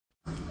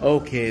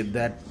Okay,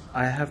 that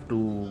I have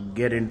to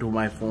get into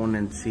my phone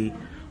and see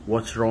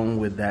what's wrong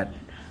with that.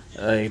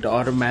 It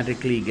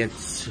automatically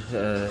gets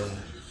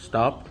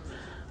stopped,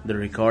 the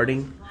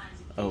recording.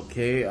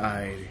 Okay,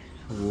 I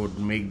would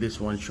make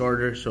this one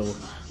shorter so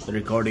the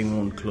recording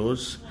won't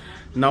close.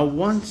 Now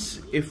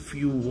once if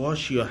you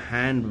wash your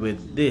hand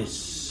with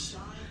this,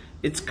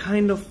 it's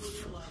kind of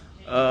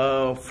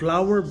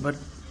flour, but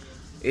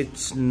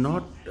it's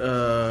not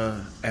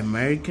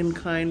American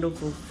kind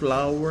of a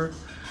flour,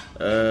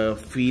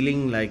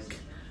 feeling like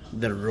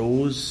the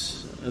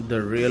rose,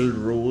 the real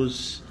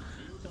rose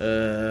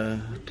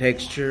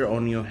texture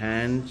on your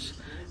hands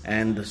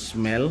and the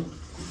smell,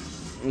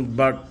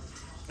 but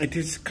it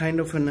is kind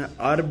of an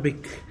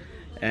Arabic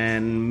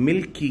and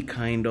milky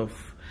kind of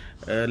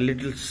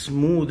little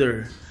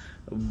smoother,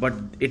 but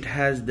it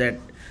has that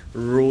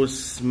rose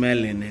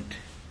smell in it.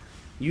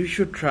 You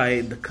should try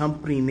it. The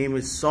company name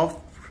is Soft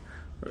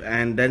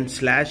and then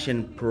slash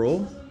and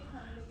Pro.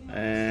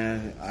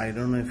 I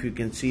don't know if you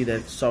can see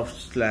that,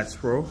 Soft slash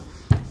Pro.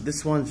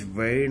 This one's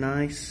very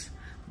nice.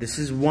 This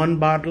is one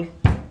bottle.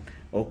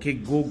 Okay,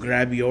 go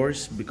grab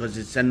yours because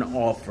it's an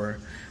offer.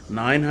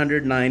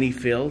 990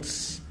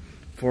 fills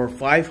for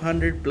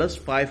 500 plus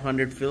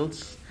 500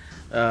 fills,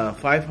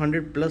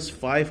 500 plus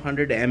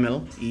 500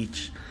 ml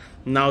each.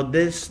 Now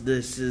this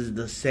is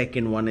the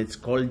second one. It's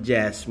called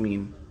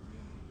Jasmine.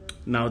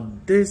 Now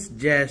this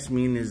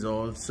Jasmine is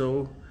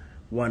also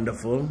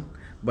wonderful,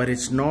 but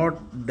it's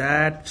not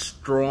that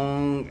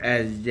strong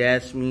as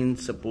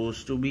Jasmine's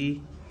supposed to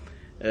be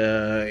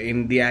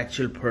in the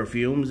actual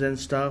perfumes and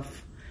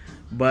stuff,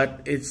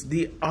 but it's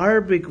the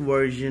Arabic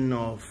version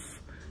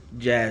of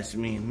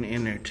Jasmine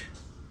in it,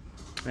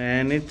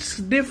 and it's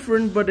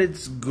different, but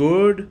it's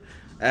good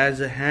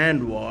as a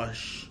hand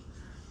wash,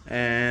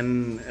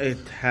 and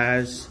it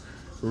has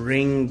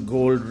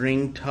gold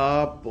ring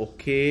top.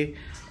 Okay,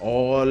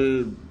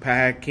 all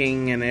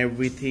packing and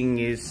everything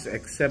is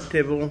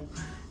acceptable.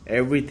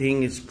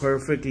 Everything is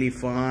perfectly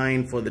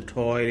fine for the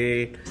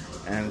toilet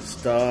and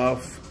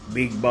stuff.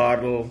 Big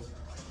bottle,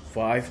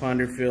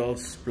 500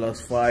 fills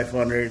plus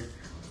 500,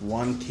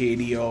 1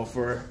 KD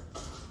offer.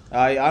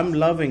 I'm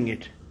loving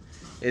it.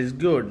 It's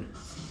good,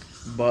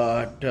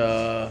 but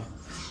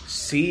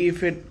see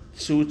if it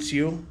suits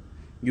you.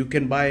 You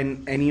can buy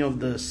in any of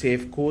the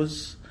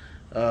Savecos.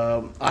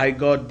 I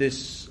got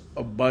this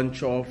a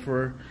bunch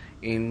offer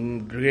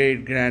in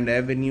Great Grand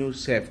Avenue,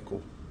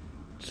 Saveco.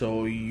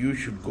 So you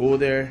should go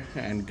there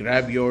and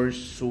grab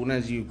yours soon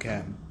as you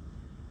can.